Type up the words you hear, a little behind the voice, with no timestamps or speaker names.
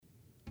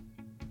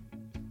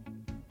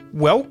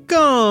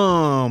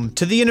Welcome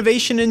to the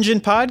Innovation Engine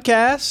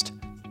podcast.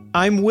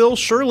 I'm Will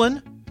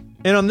Sherlin,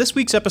 and on this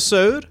week's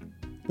episode,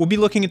 we'll be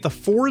looking at the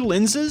 4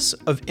 lenses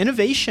of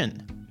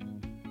innovation.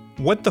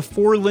 What the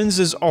 4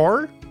 lenses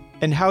are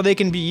and how they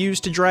can be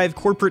used to drive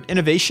corporate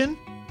innovation,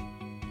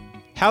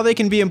 how they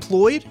can be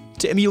employed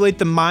to emulate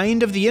the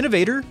mind of the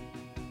innovator,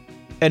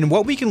 and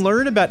what we can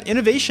learn about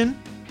innovation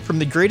from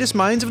the greatest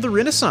minds of the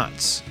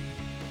Renaissance.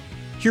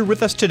 Here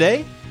with us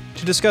today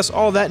to discuss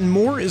all that and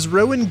more is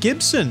Rowan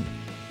Gibson,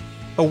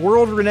 a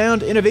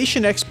world-renowned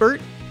innovation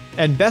expert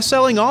and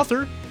best-selling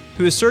author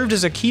who has served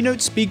as a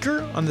keynote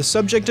speaker on the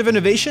subject of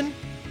innovation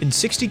in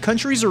 60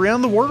 countries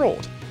around the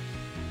world.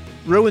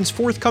 Rowan's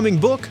forthcoming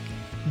book,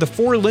 The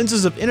 4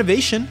 Lenses of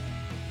Innovation,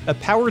 a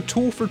power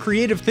tool for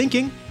creative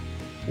thinking,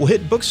 will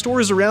hit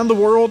bookstores around the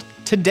world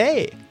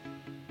today.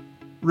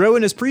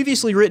 Rowan has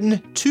previously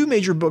written 2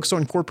 major books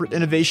on corporate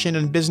innovation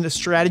and business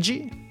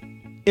strategy,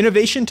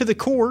 Innovation to the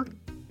Core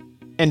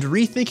and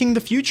Rethinking the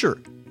Future,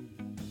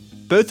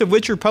 both of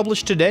which are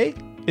published today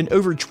in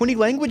over 20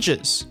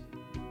 languages.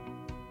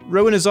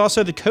 Rowan is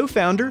also the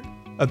co-founder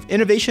of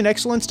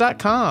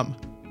InnovationExcellence.com,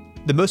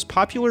 the most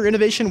popular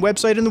innovation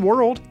website in the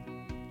world,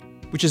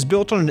 which is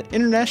built on an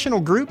international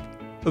group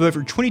of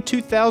over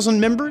 22,000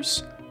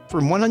 members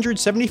from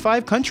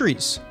 175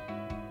 countries.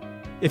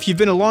 If you've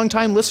been a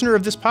long-time listener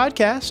of this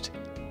podcast,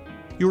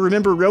 you'll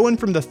remember Rowan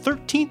from the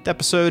 13th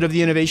episode of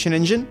the Innovation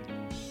Engine,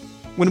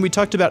 when we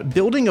talked about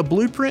building a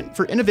blueprint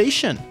for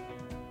innovation.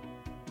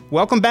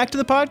 Welcome back to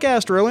the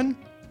podcast, Rowan.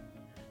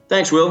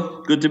 Thanks,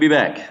 Will. Good to be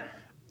back.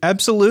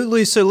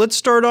 Absolutely. So let's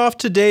start off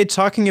today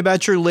talking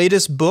about your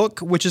latest book,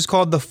 which is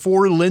called The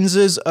 4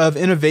 Lenses of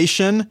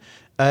Innovation.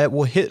 It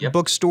will hit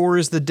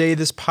bookstores the day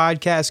this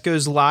podcast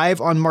goes live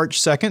on March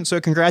 2nd.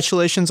 So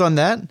congratulations on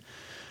that.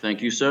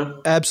 Thank you, sir.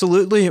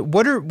 Absolutely.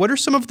 What are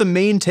some of the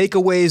main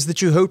takeaways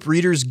that you hope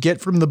readers get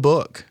from the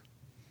book?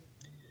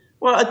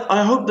 Well,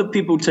 I hope that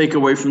people take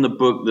away from the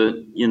book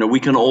that, we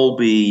can all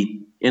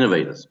be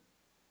innovators.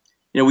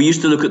 We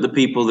used to look at the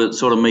people that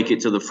sort of make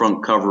it to the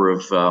front cover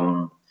of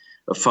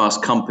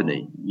Fast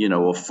Company,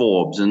 or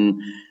Forbes,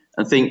 and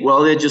think,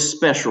 well, they're just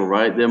special,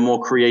 right? They're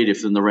more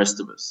creative than the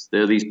rest of us.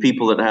 They're these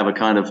people that have a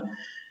kind of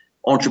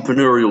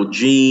entrepreneurial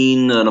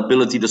gene, an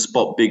ability to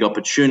spot big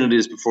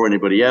opportunities before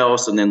anybody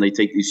else, and then they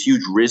take these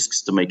huge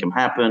risks to make them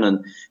happen.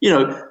 And,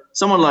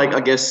 someone like, I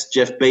guess,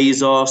 Jeff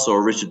Bezos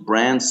or Richard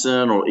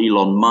Branson or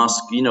Elon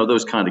Musk,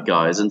 those kind of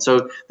guys. And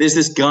so there's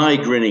this guy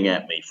grinning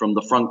at me from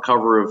the front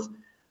cover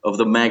of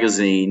the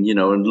magazine,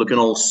 and looking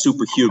all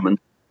superhuman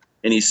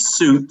in his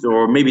suit,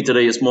 or maybe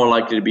today it's more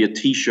likely to be a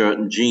T-shirt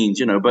and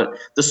jeans, but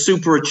the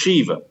super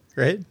achiever.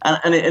 Right.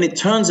 And it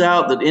turns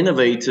out that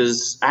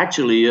innovators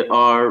actually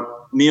are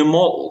mere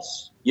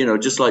mortals,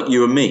 just like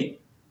you and me.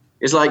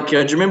 It's like, do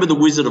you remember The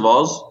Wizard of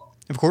Oz?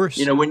 Of course.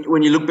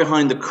 When you look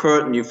behind the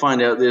curtain, you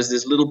find out there's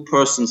this little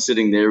person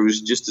sitting there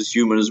who's just as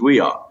human as we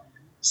are.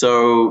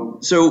 So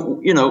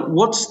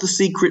what's the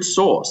secret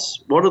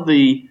sauce? What are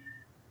the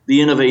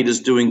innovators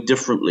doing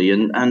differently?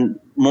 And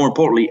more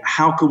importantly,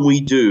 how can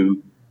we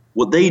do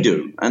what they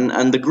do?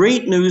 And the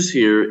great news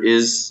here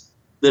is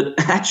that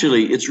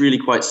actually it's really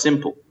quite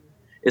simple.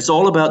 It's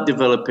all about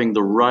developing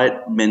the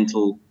right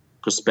mental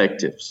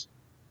perspectives.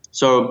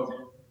 So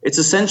it's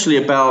essentially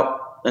about,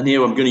 and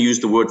here I'm going to use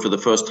the word for the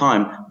first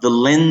time, the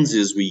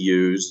lenses we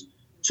use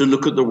to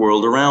look at the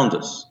world around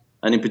us.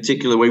 And in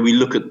particular, way we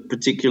look at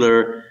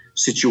particular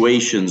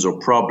situations or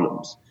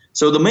problems.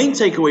 So the main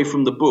takeaway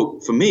from the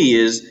book for me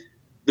is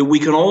that we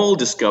can all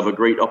discover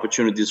great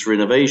opportunities for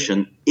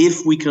innovation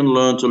if we can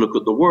learn to look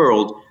at the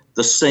world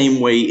the same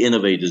way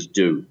innovators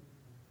do.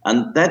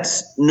 And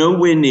that's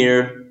nowhere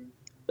near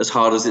as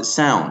hard as it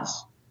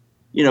sounds.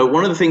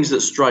 One of the things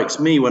that strikes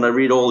me when I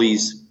read all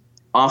these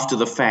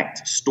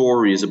after-the-fact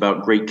stories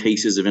about great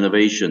cases of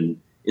innovation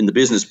in the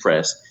business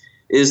press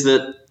is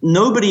that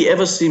nobody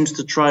ever seems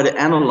to try to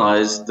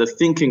analyze the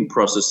thinking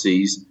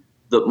processes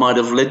that might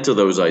have led to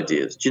those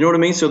ideas. Do you know what I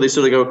mean? So they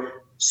sort of go,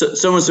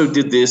 so-and-so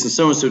did this and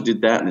so-and-so did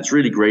that, and it's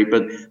really great.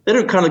 But they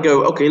don't kind of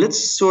go, okay, let's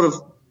sort of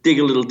dig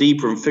a little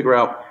deeper and figure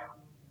out,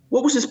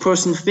 what was this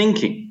person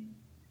thinking?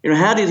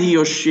 How did he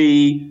or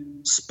she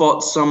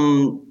spot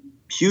some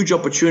huge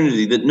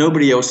opportunity that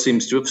nobody else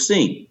seems to have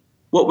seen?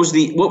 What was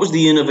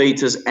the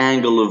innovator's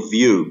angle of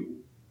view?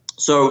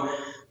 So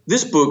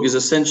this book is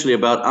essentially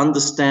about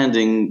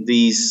understanding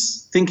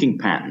these thinking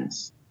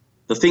patterns,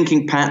 the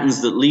thinking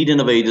patterns that lead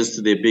innovators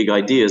to their big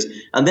ideas.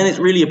 And then it's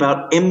really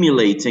about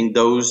emulating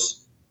those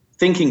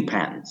thinking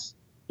patterns,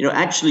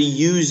 actually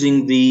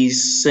using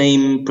these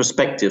same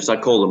perspectives, I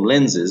call them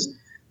lenses,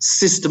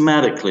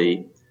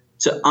 systematically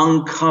to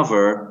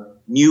uncover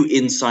new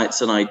insights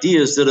and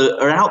ideas that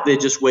are out there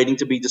just waiting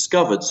to be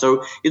discovered.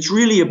 So it's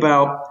really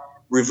about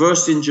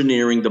reverse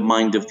engineering the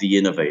mind of the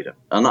innovator.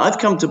 And I've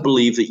come to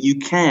believe that you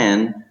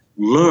can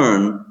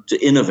learn to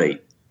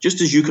innovate, just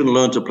as you can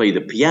learn to play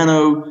the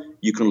piano,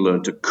 you can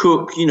learn to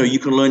cook, you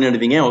can learn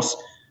anything else.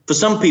 For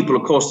some people,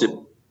 of course, it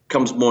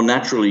comes more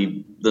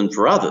naturally than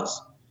for others,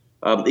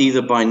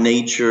 either by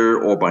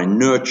nature or by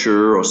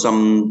nurture or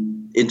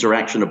some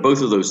interaction of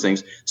both of those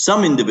things,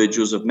 some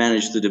individuals have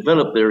managed to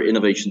develop their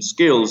innovation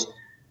skills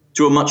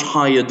to a much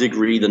higher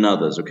degree than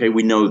others. Okay,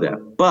 we know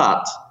that.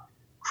 But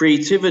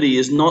creativity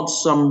is not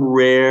some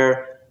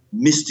rare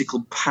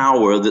mystical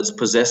power that's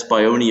possessed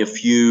by only a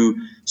few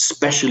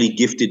specially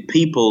gifted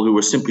people who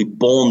are simply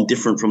born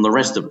different from the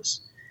rest of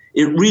us.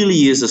 It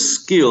really is a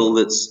skill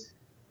that's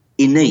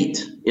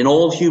innate in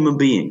all human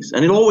beings,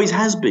 and it always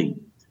has been.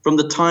 From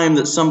the time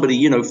that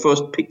somebody,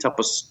 first picked up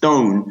a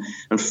stone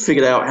and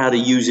figured out how to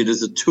use it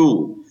as a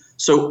tool.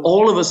 So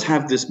all of us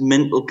have this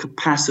mental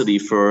capacity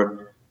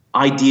for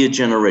idea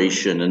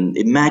generation and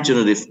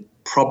imaginative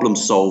problem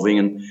solving,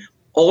 and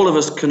all of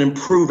us can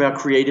improve our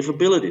creative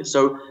abilities.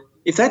 So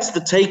if that's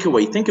the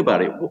takeaway, think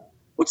about it.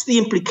 What's the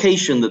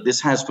implication that this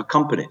has for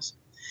companies?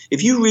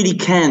 If you really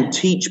can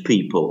teach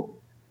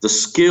people the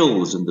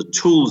skills and the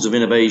tools of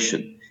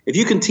innovation, if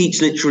you can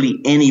teach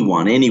literally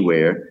anyone,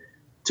 anywhere,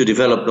 to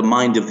develop the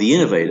mind of the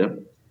innovator,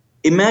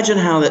 imagine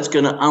how that's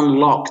going to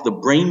unlock the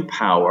brain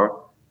power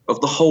of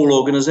the whole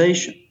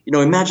organization.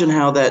 Imagine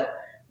how that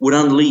would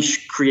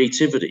unleash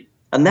creativity.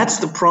 And that's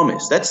the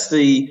promise. That's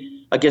the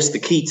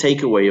key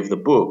takeaway of the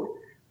book.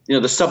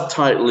 The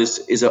subtitle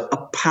is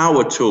a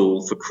power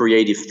tool for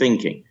creative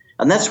thinking.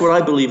 And that's what I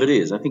believe it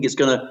is. I think it's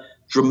going to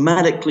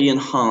dramatically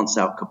enhance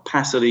our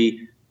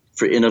capacity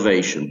for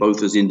innovation,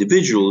 both as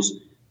individuals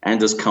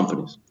and as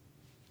companies.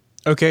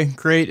 Okay,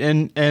 great.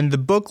 And the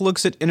book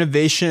looks at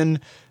innovation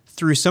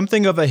through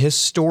something of a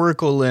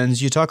historical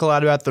lens. You talk a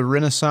lot about the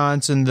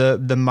Renaissance and the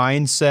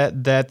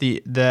mindset that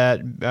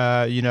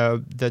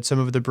some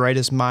of the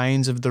brightest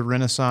minds of the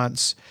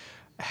Renaissance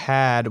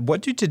had.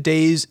 What do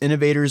today's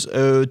innovators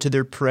owe to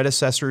their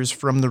predecessors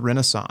from the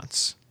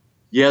Renaissance?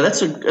 Yeah,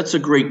 that's a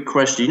great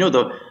question.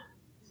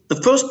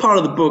 The first part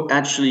of the book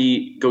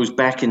actually goes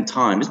back in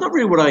time. It's not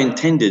really what I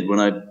intended when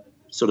I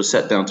sort of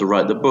sat down to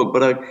write the book,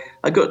 but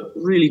I got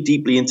really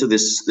deeply into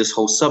this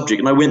whole subject,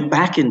 and I went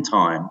back in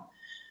time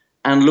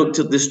and looked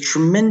at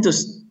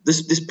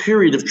this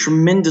period of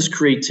tremendous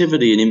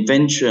creativity and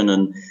invention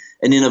and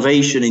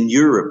innovation in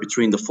Europe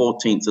between the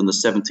 14th and the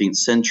 17th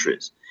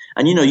centuries.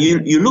 And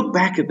you look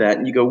back at that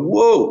and you go,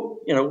 whoa,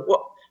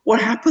 what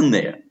happened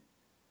there?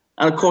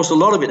 And of course, a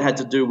lot of it had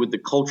to do with the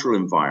cultural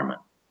environment.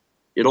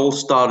 It all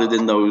started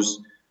in those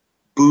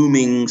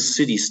booming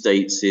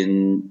city-states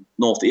in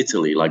North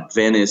Italy, like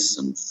Venice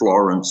and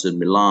Florence and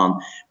Milan,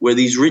 where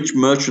these rich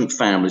merchant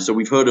families, so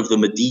we've heard of the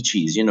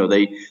Medicis,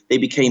 they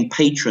became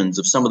patrons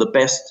of some of the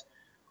best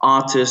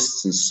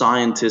artists and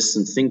scientists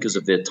and thinkers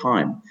of their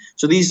time.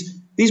 So these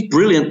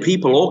brilliant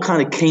people all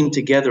kind of came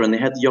together, and they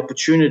had the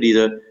opportunity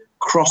to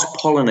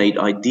cross-pollinate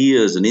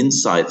ideas and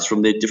insights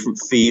from their different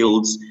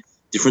fields,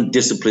 different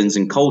disciplines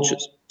and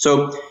cultures.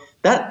 So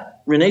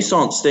that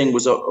Renaissance thing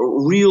was a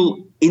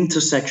real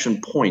intersection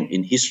point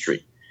in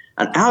history.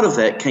 And out of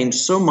that came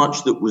so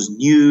much that was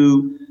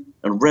new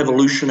and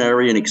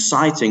revolutionary and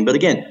exciting. But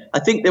again, I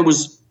think there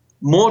was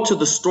more to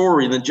the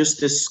story than just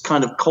this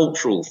kind of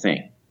cultural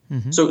thing.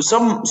 Mm-hmm. So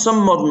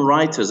some modern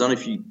writers, I don't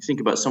know if you think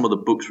about some of the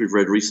books we've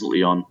read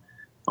recently on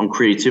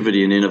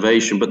creativity and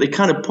innovation, but they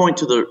kind of point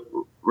to the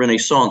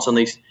Renaissance and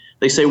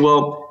they say,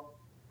 well,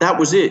 that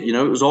was it. It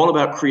was all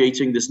about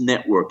creating this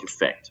network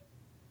effect.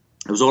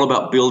 It was all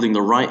about building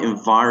the right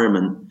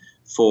environment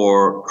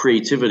for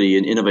creativity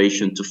and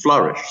innovation to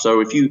flourish.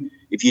 So if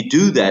you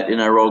do that in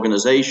our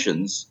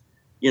organizations,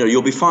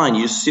 you'll be fine.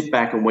 You just sit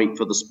back and wait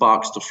for the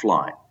sparks to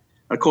fly.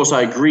 And of course,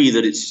 I agree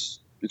that it's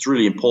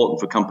really important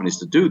for companies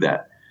to do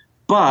that.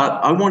 But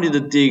I wanted to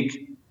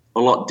dig a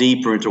lot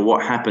deeper into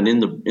what happened in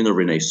the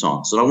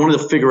Renaissance, and I wanted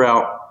to figure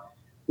out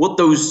what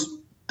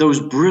those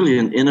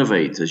brilliant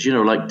innovators,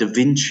 like Da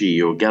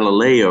Vinci or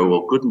Galileo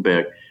or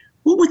Gutenberg,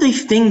 what were they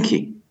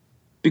thinking?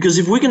 Because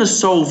if we're going to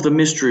solve the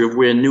mystery of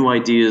where new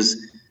ideas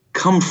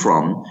come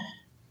from,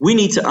 we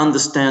need to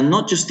understand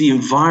not just the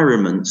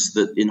environments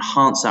that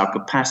enhance our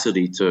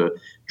capacity to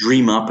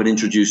dream up and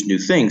introduce new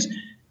things,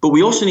 but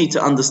we also need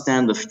to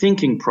understand the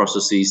thinking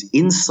processes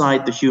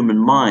inside the human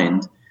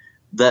mind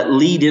that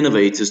lead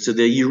innovators to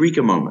their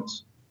eureka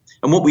moments.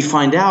 And what we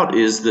find out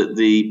is that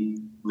the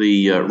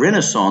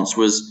Renaissance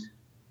was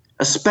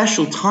a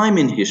special time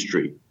in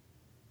history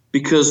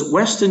because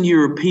Western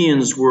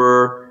Europeans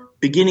were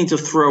beginning to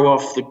throw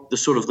off the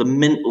sort of the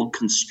mental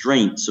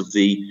constraints of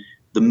the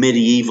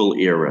medieval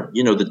era,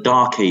 the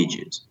Dark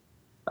Ages.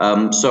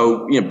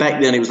 So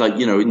back then it was like,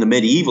 in the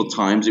medieval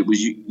times, it was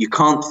you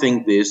can't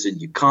think this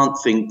and you can't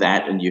think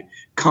that and you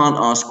can't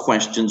ask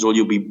questions or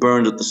you'll be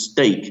burned at the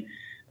stake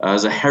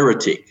as a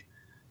heretic.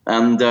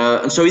 And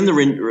so in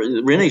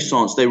the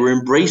Renaissance, they were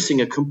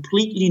embracing a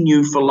completely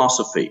new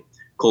philosophy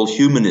called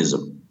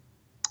humanism.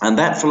 And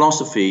that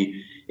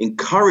philosophy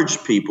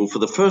encouraged people for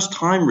the first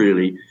time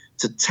really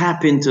to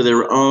tap into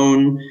their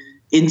own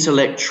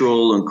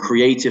intellectual and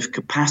creative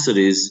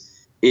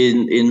capacities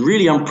in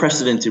really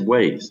unprecedented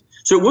ways.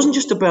 So it wasn't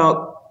just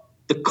about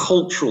the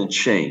cultural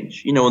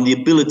change, and the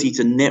ability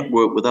to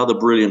network with other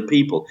brilliant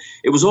people.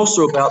 It was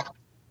also about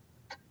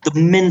the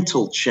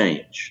mental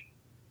change,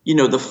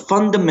 the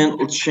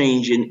fundamental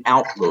change in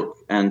outlook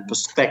and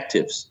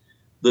perspectives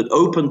that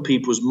opened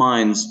people's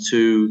minds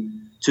to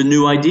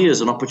new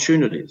ideas and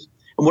opportunities.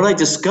 And what I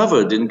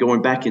discovered in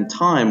going back in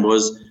time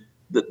was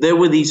that there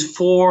were these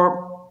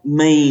four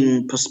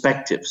main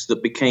perspectives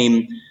that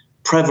became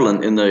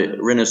prevalent in the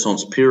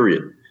Renaissance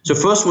period. So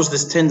first was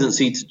this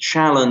tendency to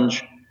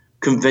challenge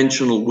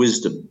conventional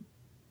wisdom.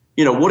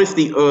 You know, what if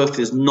the Earth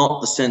is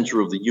not the center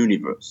of the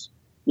universe?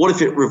 What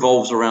if it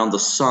revolves around the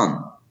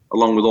sun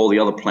along with all the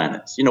other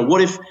planets? You know,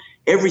 what if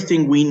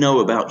everything we know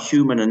about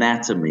human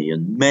anatomy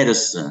and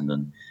medicine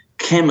and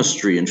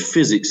chemistry and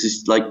physics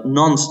is like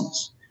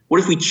nonsense? What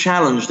if we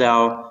challenged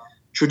our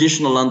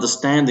traditional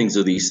understandings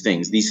of these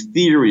things, these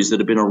theories that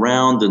have been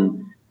around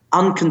and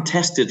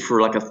uncontested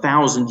for like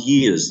 1,000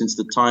 years since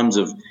the times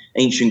of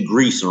ancient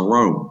Greece and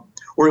Rome?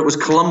 Or it was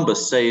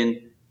Columbus saying,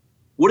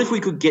 what if we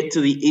could get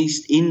to the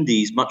East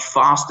Indies much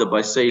faster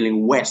by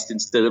sailing west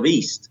instead of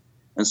east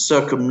and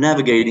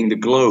circumnavigating the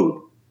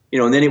globe? You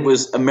know, and then it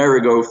was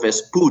Amerigo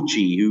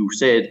Vespucci who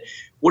said,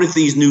 what if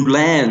these new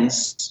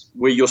lands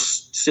where you're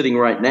sitting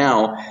right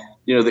now,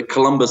 you know, that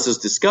Columbus has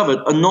discovered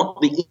are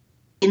not the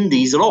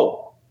Indies at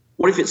all?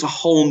 What if it's a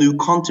whole new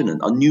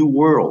continent, a new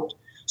world?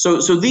 So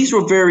these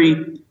were very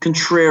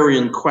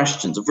contrarian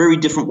questions, very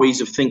different ways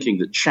of thinking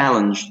that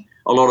challenged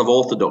a lot of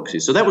orthodoxy.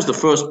 So that was the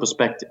first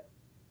perspective.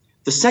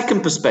 The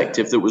second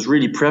perspective that was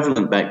really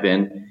prevalent back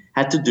then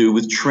had to do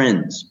with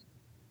trends.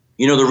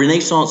 You know, the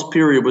Renaissance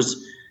period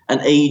was an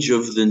age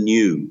of the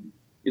new.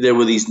 There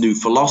were these new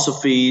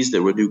philosophies,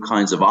 there were new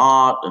kinds of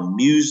art and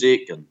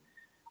music and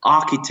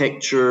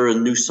architecture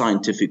and new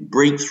scientific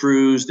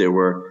breakthroughs. There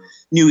were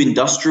new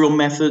industrial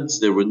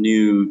methods, there were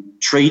new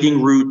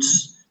trading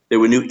routes, there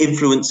were new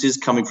influences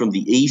coming from the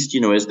East, you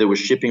know, as they were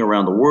shipping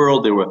around the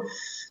world. There were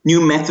new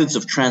methods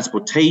of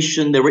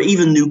transportation. There were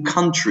even new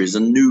countries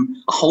and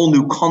a whole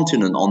new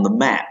continent on the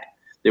map.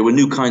 There were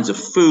new kinds of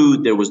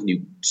food. There was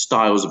new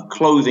styles of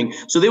clothing.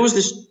 So there was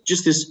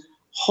this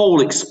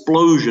whole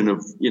explosion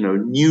of, you know,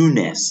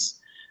 newness.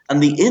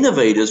 And the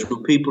innovators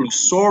were people who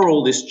saw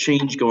all this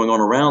change going on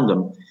around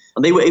them,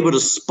 and they were able to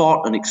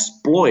spot and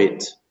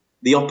exploit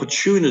the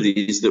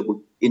opportunities that were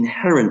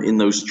inherent in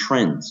those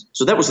trends.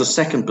 So that was the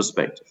second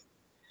perspective.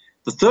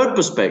 The third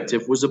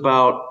perspective was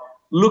about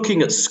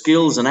looking at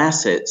skills and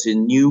assets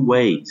in new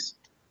ways,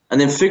 and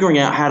then figuring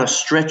out how to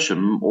stretch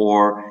them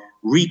or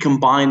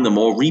recombine them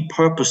or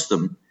repurpose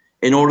them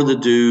in order to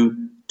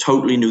do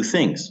totally new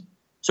things.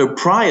 So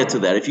prior to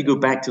that, if you go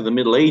back to the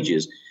Middle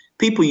Ages,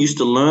 people used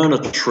to learn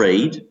a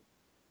trade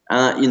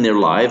in their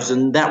lives,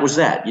 and that was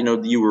that. You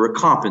know, you were a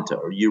carpenter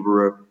or you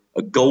were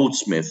a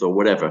goldsmith or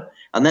whatever,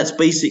 and that's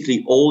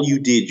basically all you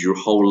did your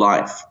whole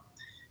life.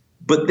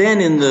 But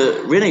then in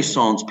the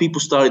Renaissance,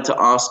 people started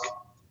to ask,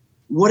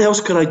 what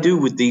else could I do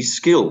with these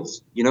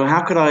skills? You know,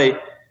 how could I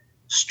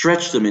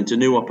stretch them into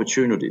new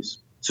opportunities?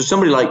 So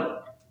somebody like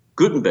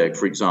Gutenberg,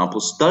 for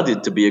example,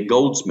 studied to be a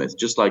goldsmith,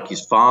 just like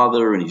his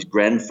father and his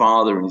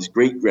grandfather and his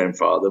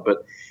great-grandfather.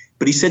 But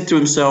he said to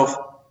himself,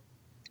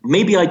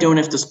 maybe I don't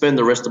have to spend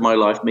the rest of my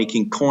life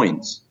making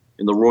coins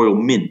in the royal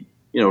mint,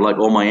 you know, like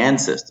all my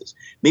ancestors.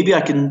 Maybe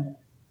I can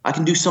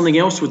do something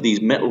else with these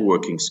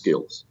metalworking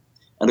skills.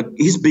 And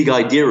his big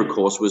idea, of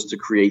course, was to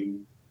create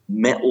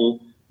metal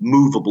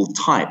movable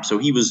type. So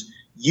he was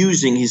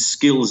using his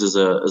skills as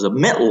a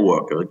metal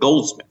worker, a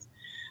goldsmith.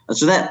 And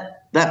so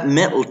that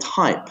metal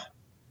type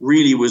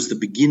really was the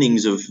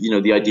beginnings of, you know,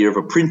 the idea of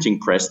a printing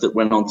press that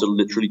went on to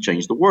literally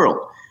change the world.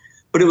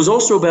 But it was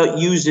also about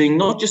using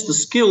not just the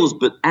skills,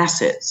 but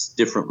assets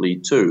differently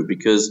too,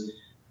 because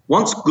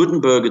once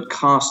Gutenberg had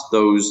cast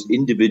those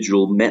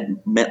individual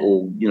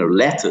metal, you know,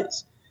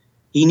 letters,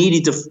 he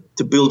needed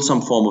to build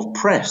some form of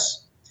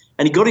press.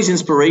 And he got his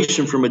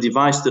inspiration from a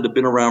device that had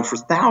been around for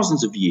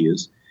thousands of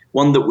years,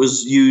 one that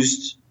was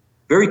used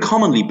very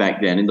commonly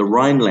back then in the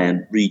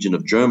Rhineland region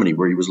of Germany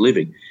where he was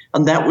living,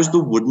 and that was the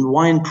wooden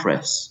wine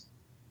press.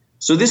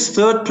 So this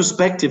third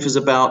perspective is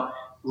about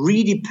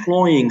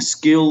redeploying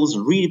skills,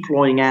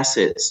 redeploying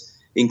assets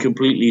in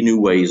completely new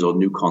ways or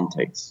new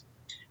contexts.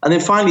 And then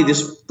finally,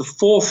 the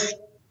fourth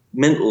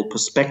mental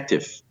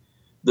perspective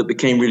that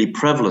became really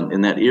prevalent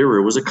in that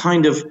era was a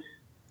kind of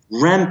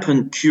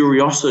rampant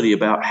curiosity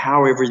about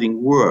how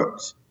everything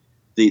worked,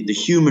 the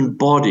human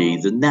body,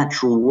 the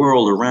natural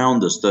world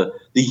around us, the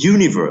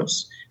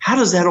universe. How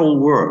does that all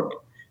work?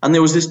 And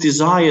there was this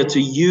desire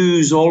to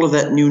use all of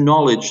that new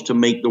knowledge to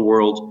make the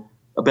world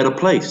a better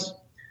place.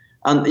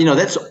 And, you know,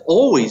 that's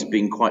always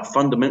been quite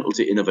fundamental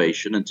to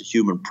innovation and to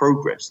human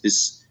progress,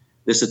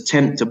 this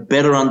attempt to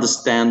better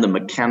understand the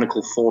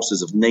mechanical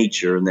forces of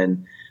nature and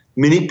then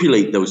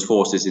manipulate those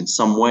forces in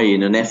some way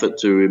in an effort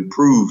to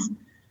improve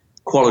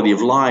quality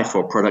of life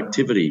or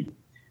productivity.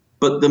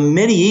 But the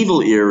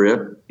medieval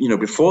era, you know,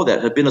 before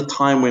that had been a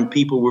time when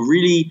people were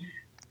really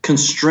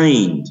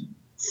constrained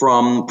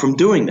from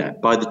doing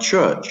that by the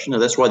church. You know,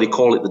 that's why they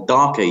call it the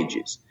Dark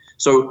Ages.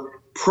 So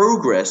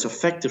progress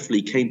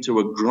effectively came to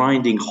a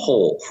grinding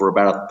halt for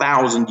about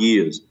 1,000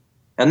 years.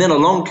 And then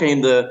along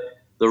came the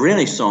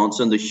Renaissance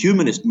and the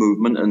humanist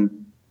movement,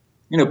 and,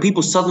 you know,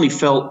 people suddenly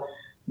felt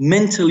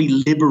mentally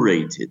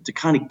liberated to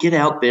kind of get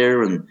out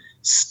there and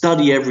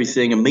study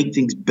everything and make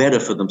things better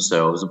for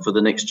themselves and for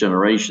the next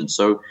generation.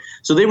 So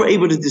they were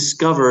able to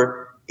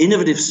discover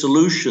innovative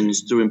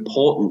solutions to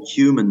important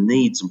human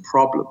needs and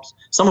problems,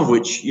 some of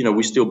which,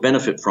 we still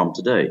benefit from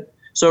today.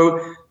 So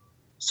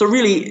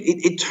really,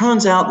 it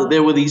turns out that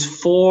there were these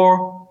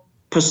four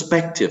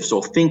perspectives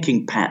or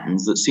thinking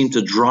patterns that seem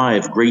to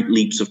drive great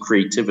leaps of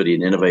creativity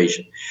and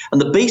innovation. And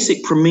the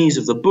basic premise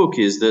of the book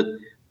is that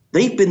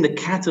they've been the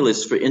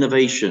catalyst for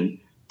innovation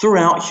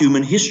throughout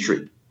human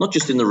history, not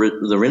just in the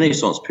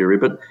Renaissance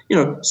period, but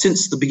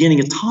since the beginning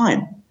of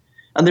time.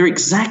 And they're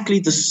exactly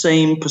the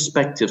same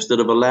perspectives that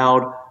have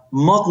allowed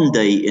modern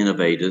day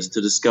innovators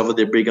to discover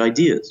their big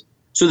ideas.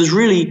 So there's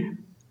really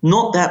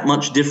not that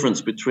much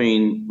difference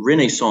between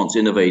Renaissance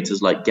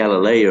innovators like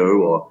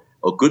Galileo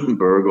or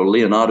Gutenberg or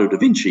Leonardo da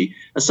Vinci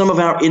and some of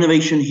our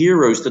innovation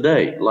heroes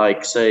today,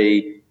 like,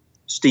 say,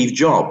 Steve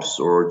Jobs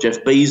or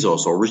Jeff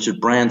Bezos or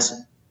Richard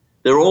Branson.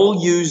 They're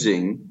all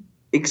using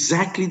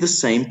exactly the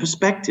same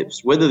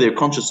perspectives, whether they're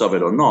conscious of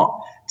it or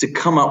not, to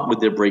come up with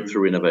their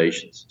breakthrough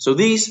innovations. So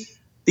these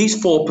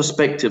four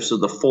perspectives are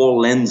the four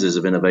lenses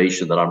of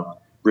innovation that I'm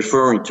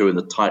referring to in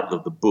the title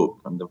of the book.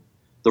 And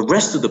the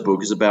rest of the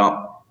book is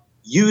about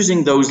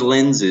using those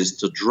lenses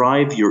to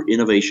drive your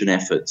innovation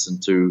efforts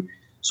and to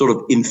sort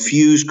of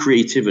infuse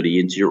creativity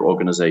into your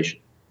organization.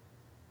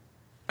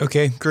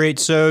 Okay, great.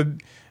 So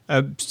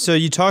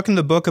you talk in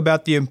the book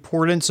about the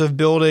importance of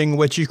building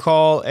what you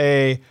call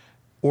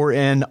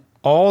an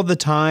all the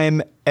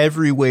time,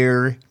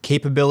 everywhere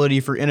capability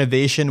for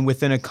innovation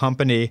within a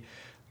company.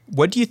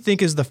 What do you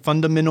think is the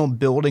fundamental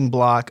building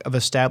block of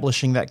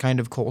establishing that kind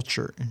of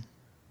culture?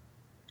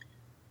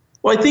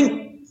 Well, I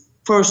think,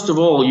 first of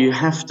all, you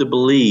have to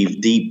believe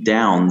deep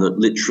down that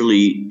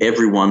literally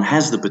everyone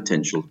has the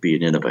potential to be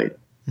an innovator.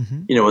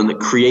 Mm-hmm. And that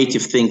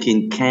creative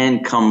thinking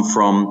can come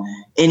from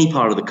any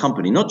part of the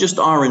company, not just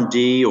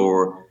R&D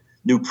or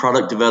new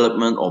product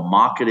development or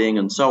marketing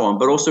and so on,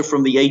 but also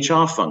from the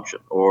HR function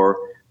or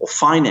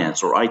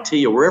finance or IT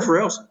or wherever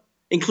else,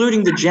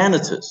 including the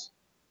janitors.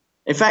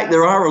 In fact,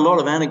 there are a lot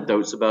of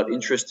anecdotes about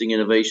interesting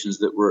innovations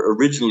that were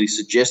originally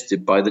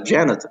suggested by the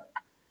janitor.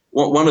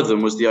 One of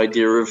them was the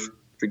idea of,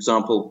 for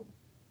example,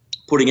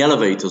 putting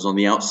elevators on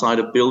the outside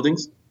of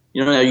buildings.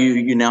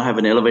 You now have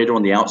an elevator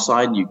on the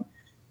outside.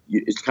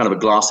 It's kind of a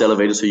glass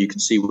elevator so you can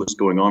see what's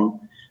going on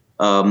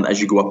as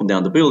you go up and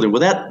down the building.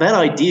 Well, that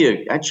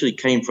idea actually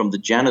came from the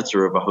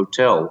janitor of a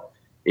hotel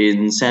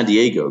in San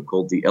Diego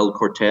called the El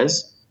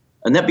Cortez.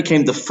 And that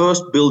became the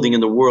first building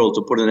in the world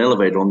to put an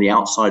elevator on the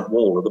outside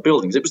wall of the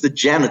buildings. It was the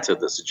janitor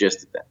that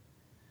suggested that.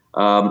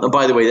 And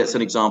by the way, that's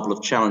an example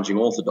of challenging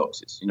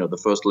orthodoxies, the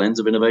first lens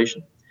of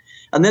innovation.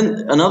 And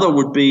then another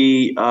would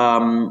be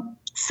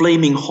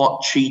flaming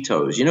hot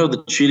Cheetos,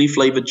 the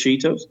chili-flavored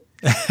Cheetos.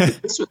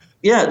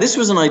 This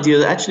was an idea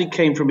that actually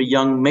came from a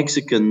young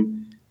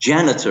Mexican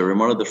janitor in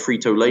one of the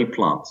Frito-Lay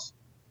plants.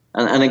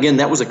 And again,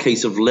 that was a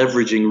case of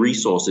leveraging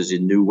resources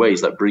in new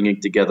ways, like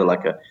bringing together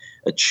like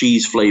a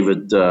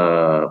cheese-flavored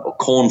or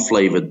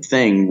corn-flavored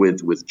thing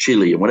with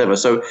chili and whatever.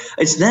 So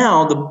it's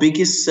now the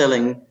biggest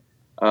selling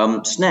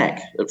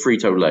snack at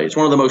Frito-Lay. It's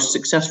one of the most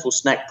successful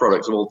snack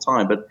products of all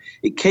time, but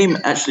it came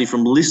actually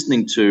from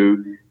listening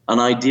to an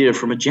idea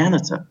from a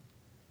janitor.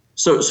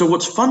 So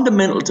what's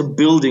fundamental to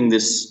building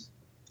this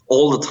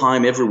all the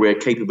time, everywhere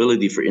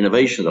capability for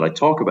innovation that I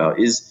talk about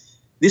is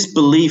this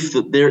belief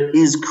that there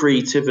is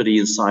creativity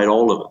inside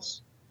all of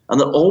us, and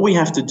that all we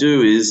have to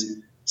do is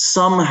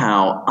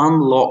somehow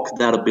unlock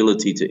that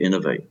ability to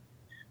innovate.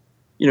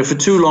 For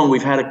too long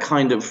we've had a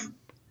kind of,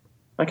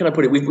 how can I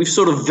put it, we've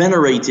sort of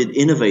venerated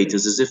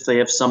innovators as if they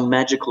have some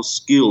magical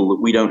skill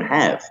that we don't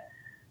have.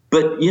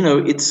 But,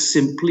 it's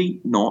simply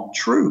not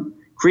true.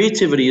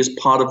 Creativity is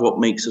part of what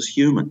makes us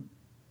human.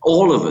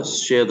 All of us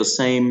share the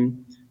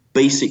same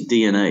basic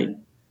DNA.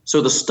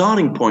 So the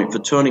starting point for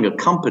turning a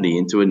company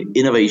into an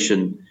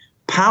innovation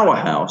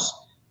powerhouse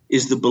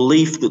is the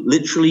belief that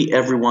literally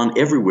everyone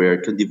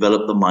everywhere can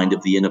develop the mind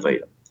of the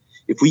innovator.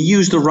 If we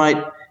use the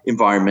right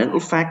environmental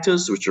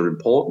factors, which are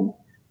important,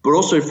 but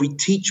also if we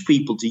teach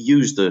people to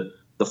use the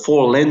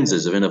four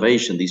lenses of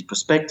innovation, these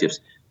perspectives,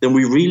 then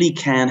we really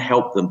can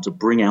help them to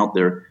bring out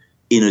their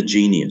inner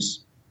genius.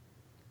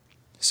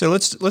 So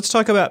let's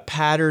talk about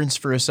patterns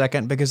for a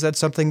second, because that's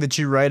something that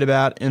you write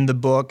about in the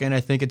book, and I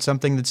think it's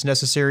something that's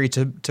necessary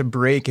to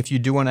break if you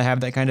do want to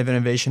have that kind of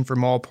innovation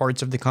from all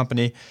parts of the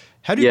company.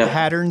 How do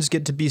patterns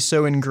get to be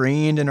so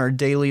ingrained in our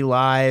daily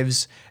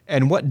lives,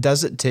 and what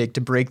does it take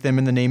to break them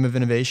in the name of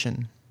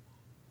innovation?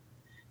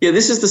 Yeah,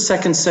 this is the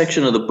second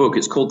section of the book.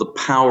 It's called The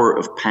Power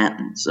of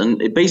Patterns, and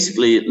it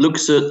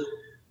looks at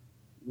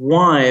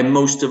why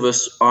most of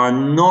us are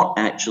not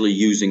actually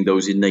using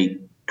those innate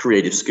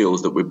creative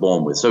skills that we're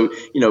born with. So,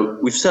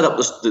 we've set up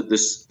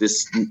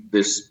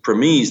this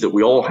premise that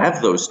we all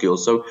have those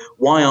skills. So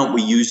why aren't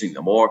we using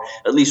them? Or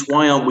at least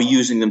why aren't we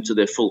using them to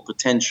their full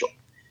potential?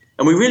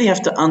 And we really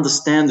have to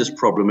understand this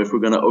problem if we're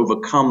going to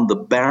overcome the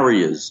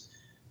barriers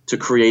to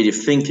creative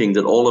thinking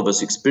that all of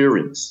us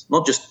experience,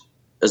 not just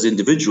as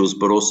individuals,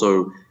 but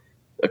also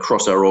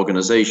across our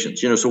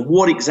organizations. So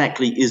what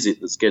exactly is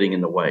it that's getting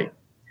in the way?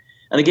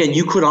 And again,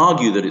 you could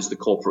argue that it's the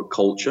corporate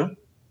culture,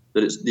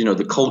 that it's,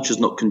 the culture is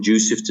not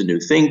conducive to new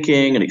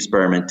thinking and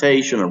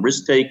experimentation and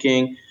risk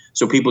taking.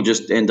 So people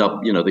just end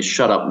up, they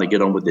shut up and they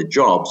get on with their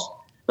jobs.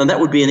 And that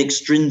would be an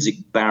extrinsic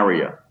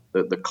barrier,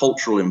 the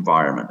cultural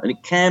environment. And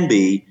it can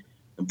be,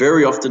 and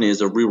very often is,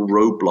 a real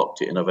roadblock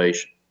to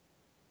innovation.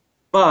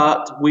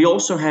 But we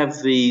also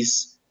have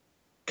these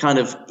kind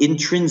of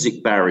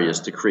intrinsic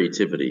barriers to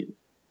creativity.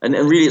 And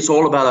really it's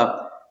all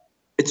about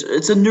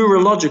it's a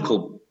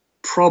neurological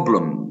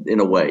problem in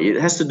a way.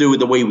 It has to do with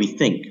the way we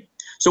think.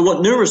 So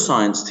what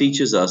neuroscience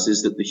teaches us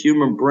is that the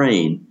human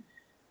brain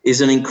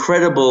is an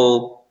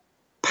incredible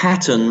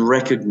pattern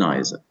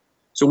recognizer.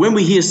 So when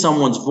we hear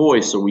someone's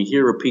voice, or we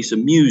hear a piece of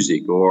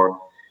music, or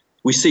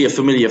we see a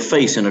familiar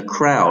face in a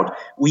crowd,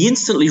 we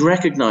instantly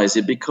recognize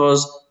it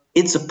because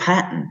it's a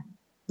pattern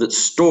that's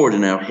stored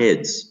in our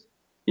heads.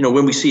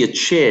 When we see a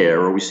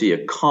chair, or we see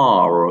a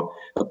car, or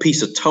a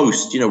piece of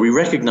toast, we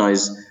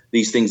recognize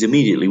these things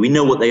immediately. We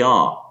know what they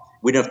are.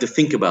 We don't have to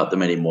think about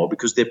them anymore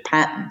because they're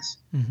patterns.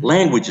 Mm-hmm.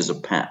 Language is a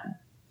pattern.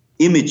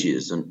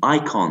 Images and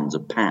icons are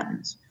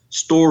patterns.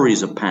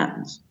 Stories are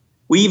patterns.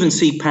 We even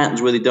see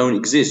patterns where they don't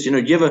exist. Do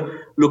you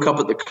ever look up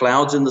at the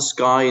clouds in the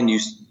sky and you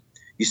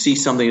see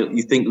something that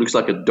you think looks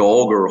like a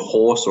dog or a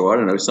horse or, I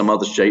don't know, some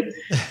other shape?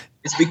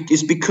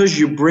 It's because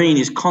your brain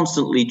is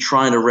constantly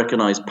trying to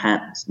recognize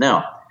patterns.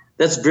 Now,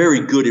 that's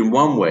very good in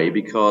one way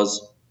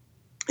because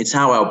it's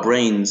how our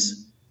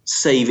brains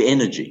save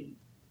energy.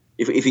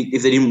 If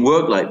they didn't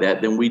work like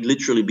that, then we'd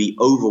literally be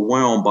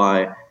overwhelmed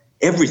by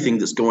everything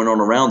that's going on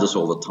around us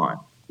all the time.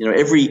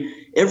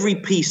 Every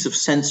piece of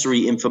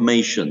sensory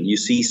information, you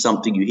see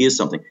something, you hear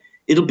something,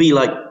 it'll be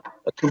like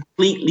a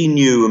completely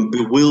new and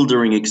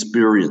bewildering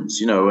experience,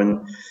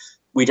 and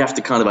we'd have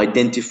to kind of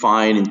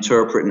identify and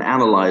interpret and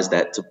analyze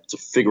that to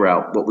figure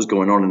out what was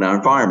going on in our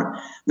environment.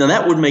 Now,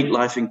 that would make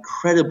life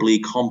incredibly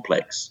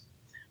complex.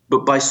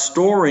 But by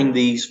storing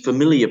these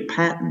familiar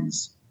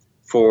patterns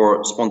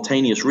for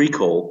spontaneous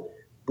recall,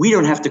 we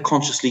don't have to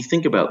consciously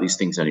think about these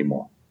things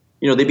anymore.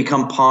 They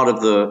become part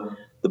of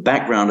the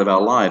background of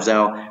our lives.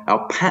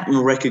 Our pattern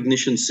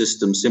recognition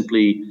system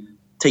simply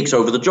takes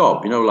over the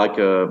job, like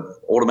a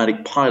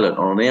automatic pilot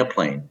on an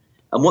airplane.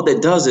 And what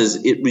that does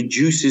is it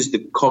reduces the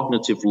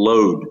cognitive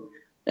load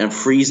and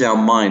frees our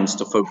minds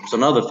to focus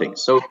on other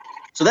things. So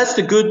that's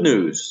the good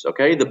news,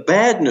 okay? The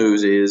bad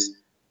news is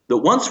that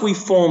once we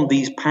form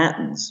these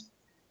patterns,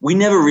 we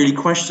never really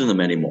question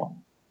them anymore.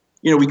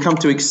 We come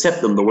to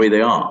accept them the way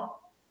they are.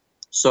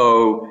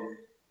 So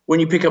when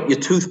you pick up your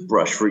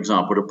toothbrush, for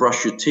example, to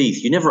brush your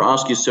teeth, you never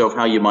ask yourself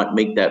how you might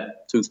make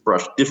that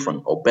toothbrush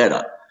different or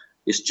better.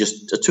 It's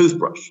just a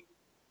toothbrush.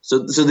 So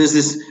there's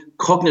this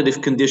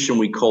cognitive condition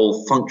we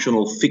call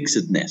functional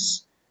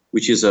fixedness,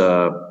 which is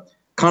a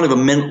kind of a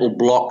mental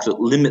block that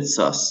limits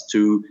us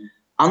to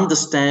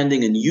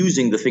understanding and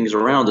using the things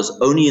around us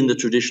only in the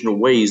traditional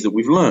ways that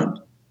we've learned.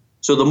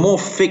 So the more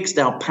fixed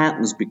our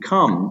patterns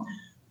become,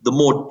 the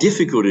more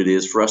difficult it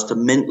is for us to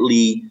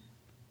mentally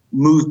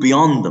move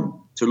beyond them,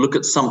 to look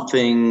at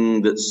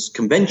something that's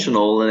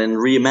conventional and then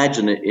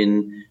reimagine it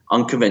in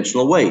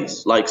unconventional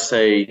ways. Like,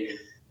 say,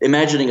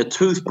 imagining a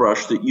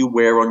toothbrush that you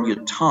wear on your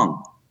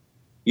tongue,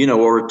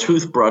 or a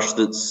toothbrush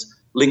that's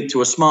linked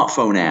to a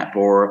smartphone app,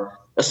 or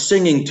a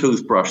singing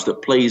toothbrush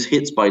that plays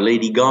hits by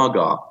Lady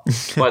Gaga.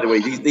 By the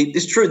way,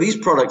 it's true, these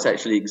products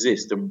actually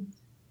exist. And,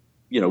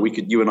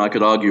 you and I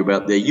could argue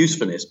about their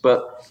usefulness,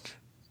 but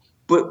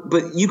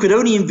you could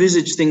only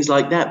envisage things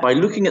like that by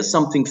looking at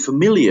something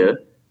familiar,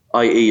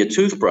 i.e. a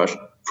toothbrush,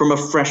 from a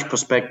fresh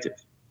perspective.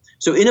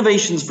 So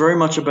innovation is very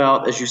much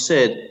about, as you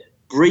said,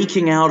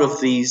 breaking out of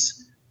these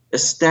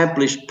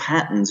established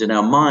patterns in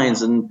our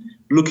minds and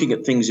looking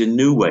at things in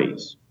new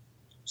ways.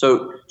 So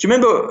do you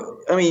remember,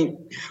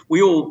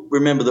 we all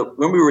remember that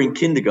when we were in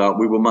kindergarten,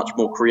 we were much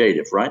more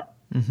creative, right?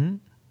 Mm-hmm.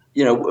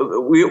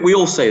 We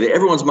all say that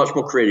everyone's much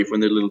more creative when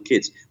they're little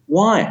kids.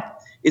 Why?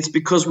 It's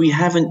because we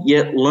haven't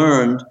yet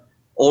learned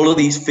all of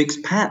these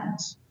fixed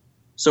patterns.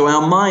 So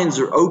our minds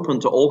are open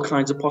to all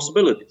kinds of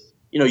possibilities.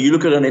 You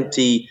look at an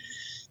empty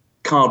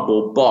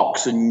cardboard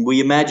box and we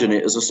imagine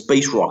it as a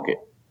space rocket,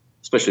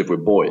 especially if we're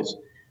boys.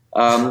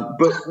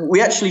 But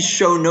we actually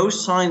show no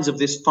signs of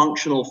this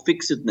functional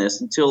fixedness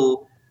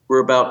until we're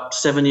about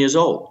 7 years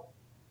old.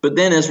 But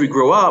then as we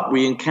grow up,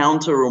 we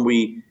encounter and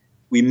we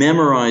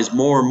memorize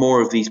more and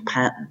more of these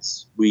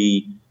patterns.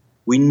 We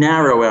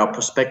narrow our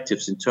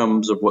perspectives in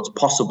terms of what's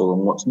possible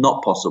and what's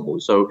not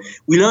possible. So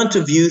we learn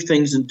to view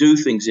things and do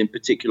things in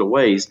particular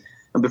ways.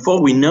 And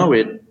before we know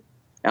it,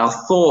 our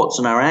thoughts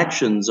and our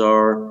actions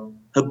are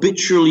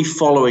habitually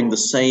following the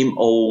same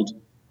old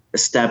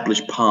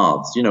established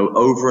paths,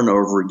 over and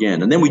over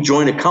again. And then we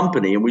join a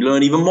company and we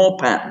learn even more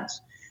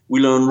patterns. We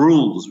learn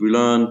rules, we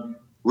learn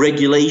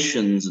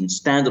regulations and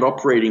standard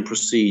operating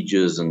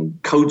procedures and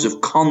codes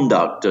of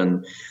conduct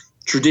and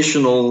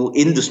traditional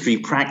industry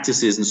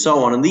practices and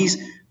so on. And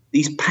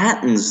these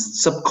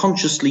patterns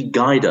subconsciously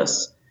guide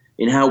us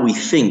in how we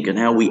think and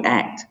how we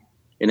act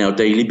in our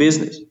daily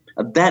business.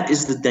 And that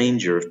is the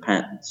danger of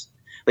patterns.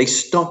 They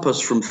stop us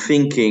from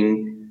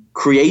thinking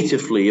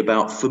creatively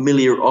about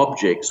familiar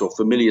objects or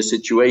familiar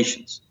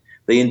situations.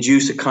 They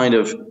induce a kind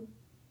of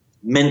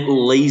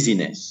mental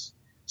laziness.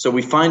 So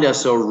we find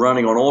ourselves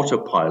running on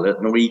autopilot,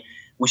 and we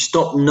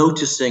stop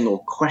noticing or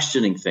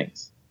questioning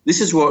things.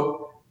 This is what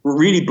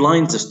really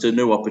blinds us to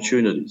new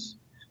opportunities.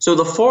 So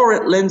the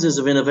four lenses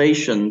of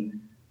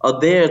innovation are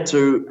there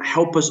to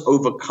help us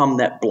overcome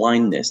that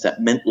blindness,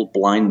 that mental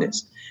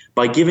blindness,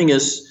 by giving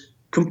us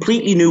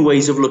completely new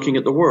ways of looking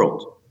at the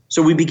world.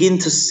 So we begin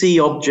to see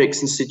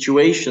objects and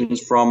situations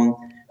from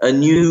a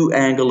new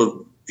angle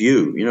of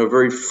view, a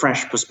very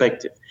fresh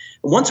perspective.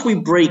 And once we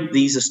break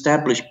these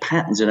established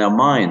patterns in our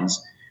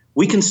minds,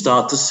 we can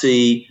start to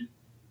see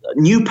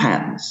new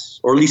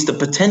patterns, or at least the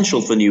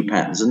potential for new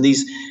patterns, and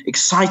these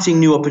exciting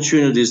new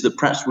opportunities that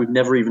perhaps we've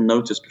never even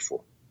noticed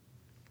before.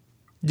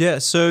 Yeah,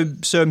 so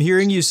I'm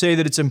hearing you say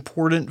that it's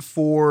important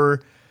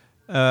for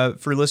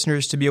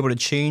listeners to be able to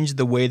change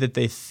the way that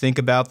they think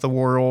about the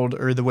world,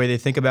 or the way they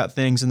think about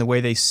things and the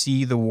way they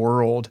see the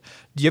world.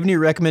 Do you have any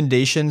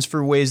recommendations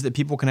for ways that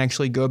people can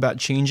actually go about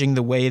changing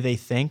the way they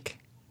think?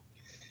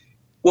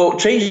 Well,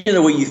 changing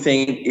the way you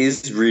think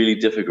is really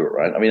difficult,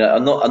 right? I mean,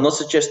 I'm not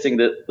suggesting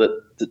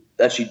that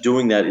actually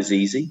doing that is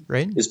easy.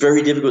 Right. It's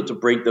very difficult to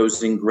break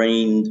those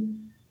ingrained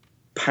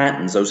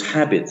patterns, those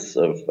habits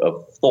of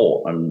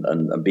thought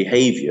and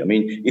behavior. I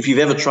mean, if you've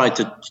ever tried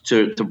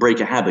to break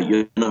a habit,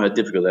 you know how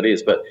difficult that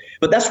is. But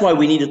that's why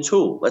we need a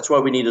tool. That's why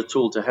we need a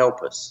tool to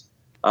help us.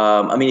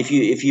 I mean, if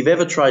you've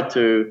ever tried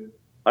to,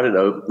 I don't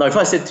know. Now, if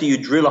I said to you,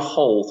 drill a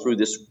hole through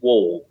this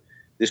wall,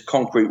 this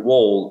concrete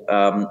wall,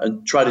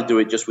 and try to do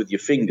it just with your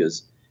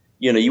fingers,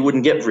 you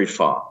wouldn't get very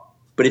far.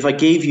 But if I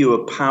gave you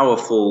a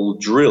powerful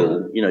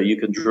drill, you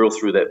can drill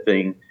through that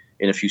thing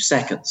in a few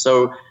seconds.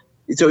 So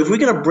if we're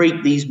going to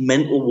break these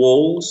mental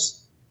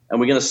walls and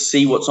we're going to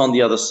see what's on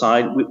the other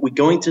side, we're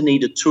going to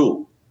need a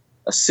tool,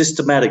 a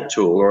systematic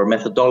tool or a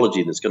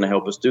methodology that's going to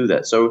help us do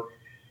that. So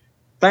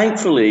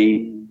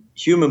thankfully,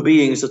 human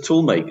beings are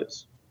tool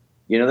makers.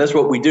 That's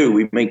what we do.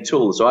 We make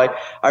tools. So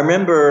I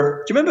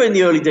remember, do you remember in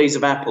the early days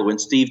of Apple when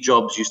Steve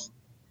Jobs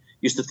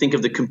used to think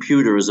of the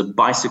computer as a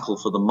bicycle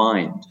for the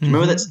mind? Do you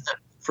remember that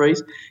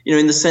phrase?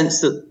 In the sense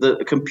that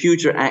the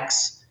computer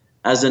acts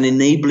as an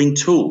enabling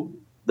tool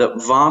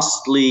that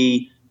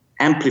vastly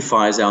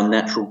amplifies our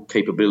natural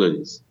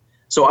capabilities.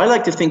 So I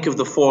like to think of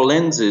the four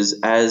lenses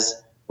as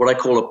what I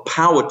call a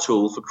power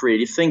tool for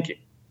creative thinking,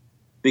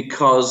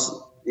 because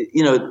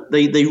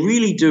they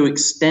really do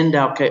extend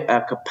our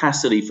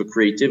capacity for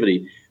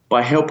creativity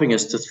by helping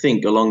us to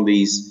think along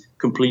these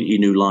completely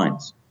new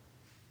lines.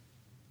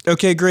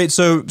 Okay, great.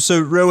 So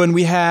Rowan,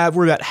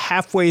 we're about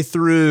halfway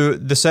through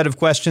the set of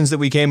questions that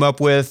we came up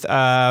with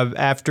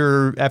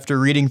after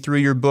reading through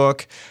your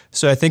book.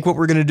 So I think what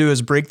we're going to do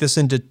is break this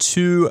into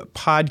 2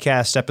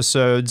 podcast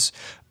episodes.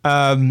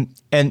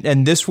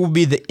 And this will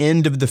be the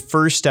end of the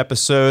first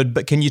episode,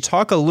 but can you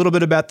talk a little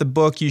bit about the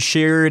book? You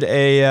shared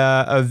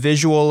a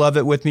visual of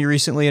it with me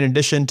recently, in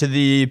addition to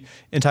the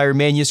entire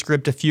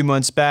manuscript a few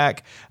months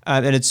back,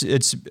 and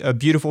it's a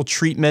beautiful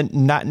treatment,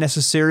 not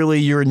necessarily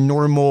your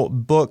normal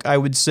book, I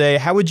would say.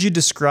 How would you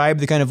describe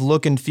the kind of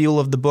look and feel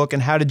of the book,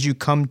 and how did you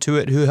come to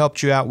it? Who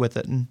helped you out with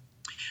it?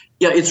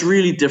 Yeah, it's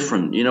really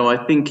different.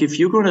 I think if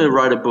you're going to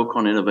write a book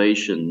on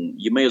innovation,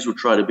 you may as well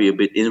try to be a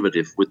bit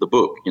innovative with the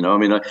book. I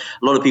mean, a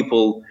lot of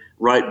people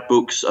write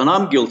books, and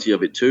I'm guilty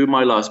of it too.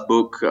 My last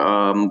book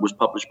was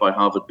published by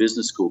Harvard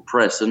Business School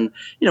Press, and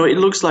it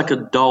looks like a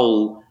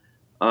dull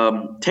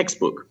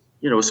textbook,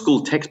 a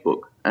school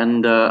textbook.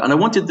 And I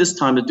wanted this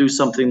time to do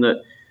something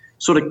that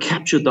sort of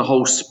captured the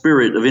whole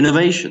spirit of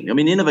innovation. I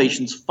mean,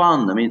 innovation's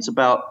fun. I mean, it's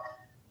about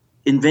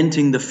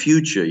inventing the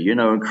future,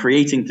 and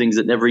creating things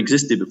that never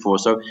existed before.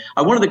 So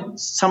I wanted to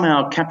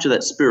somehow capture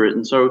that spirit.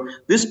 And so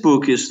this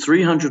book is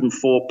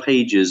 304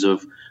 pages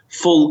of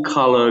full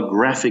color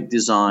graphic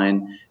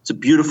design. It's a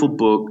beautiful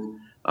book.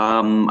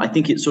 I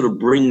think it sort of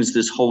brings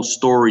this whole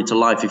story to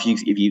life. If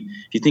you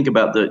think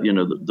about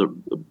the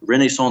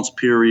Renaissance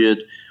period,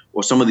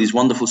 or some of these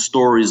wonderful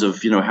stories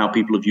of how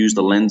people have used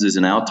the lenses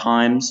in our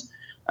times,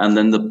 and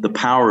then the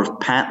power of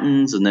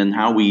patterns, and then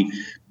how we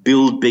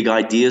build big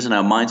ideas in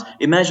our minds.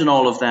 Imagine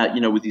all of that,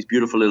 with these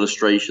beautiful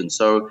illustrations.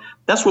 So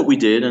that's what we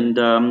did,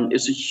 and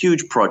it's a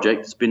huge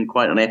project. It's been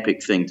quite an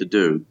epic thing to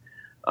do,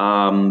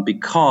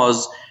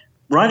 because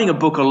writing a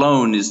book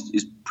alone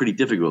is pretty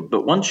difficult.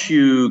 But once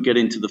you get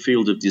into the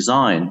field of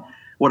design,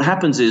 what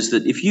happens is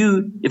that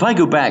if I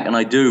go back, and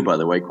I do, by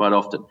the way, quite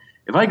often,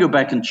 if I go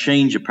back and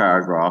change a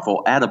paragraph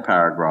or add a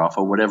paragraph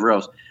or whatever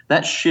else,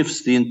 that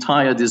shifts the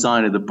entire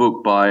design of the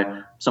book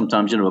by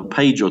sometimes, a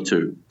page or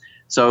two.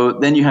 So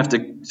then you have to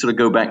sort of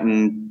go back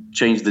and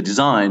change the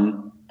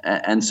design,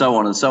 and so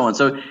on and so on.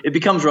 So it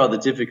becomes rather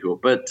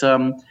difficult. But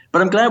I'm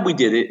glad we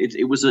did it.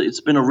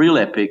 It's been a real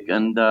epic,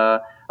 and I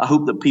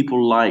hope that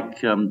people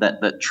like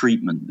that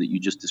treatment that you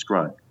just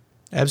described.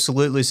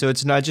 Absolutely. So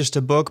it's not just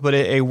a book, but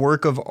a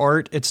work of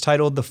art. It's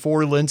titled The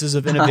Four Lenses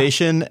of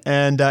Innovation,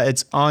 and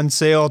it's on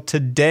sale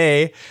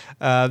today.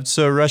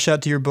 So rush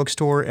out to your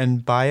bookstore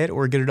and buy it,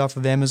 or get it off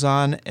of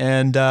Amazon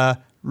and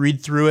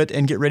read through it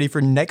and get ready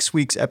for next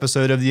week's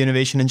episode of the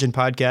Innovation Engine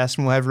podcast,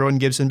 and we'll have Rowan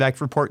Gibson back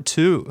for part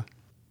 2.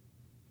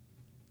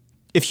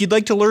 If you'd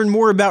like to learn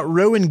more about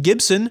Rowan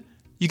Gibson,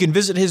 you can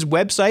visit his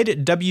website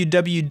at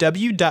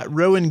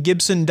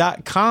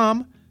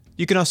www.rowangibson.com.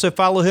 You can also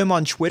follow him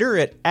on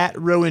Twitter at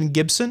Rowan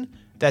Gibson.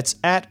 That's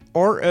at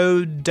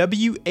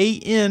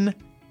ROWAN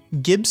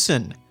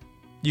Gibson.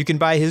 You can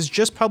buy his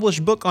just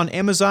published book on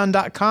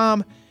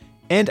Amazon.com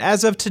and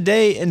as of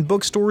today in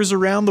bookstores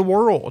around the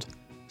world.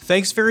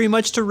 Thanks very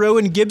much to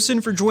Rowan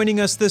Gibson for joining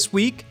us this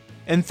week,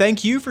 and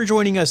thank you for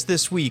joining us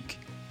this week.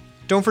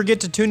 Don't forget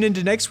to tune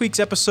into next week's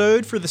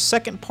episode for the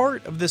second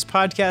part of this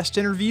podcast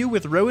interview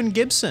with Rowan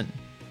Gibson.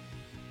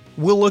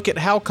 We'll look at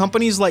how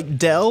companies like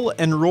Dell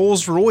and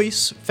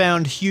Rolls-Royce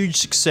found huge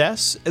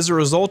success as a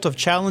result of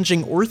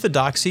challenging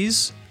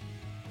orthodoxies,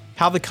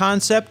 how the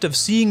concept of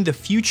seeing the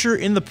future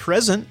in the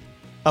present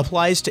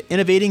applies to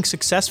innovating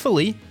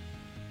successfully,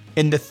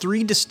 and the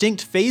 3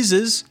 distinct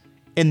phases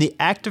in the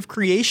act of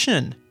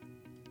creation.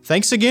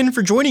 Thanks again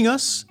for joining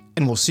us,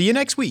 and we'll see you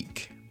next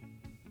week.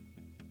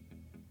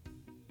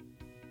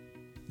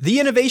 The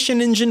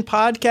Innovation Engine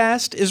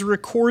podcast is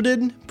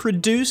recorded,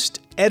 produced,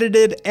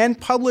 edited, and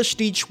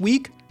published each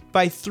week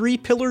by 3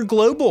 Pillar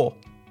Global,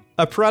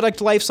 a product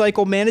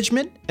lifecycle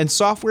management and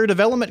software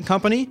development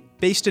company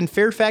based in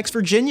Fairfax,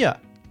 Virginia.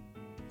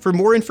 For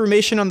more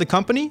information on the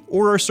company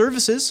or our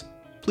services,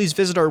 please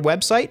visit our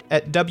website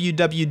at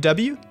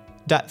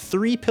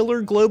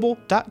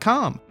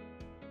www.3pillarglobal.com.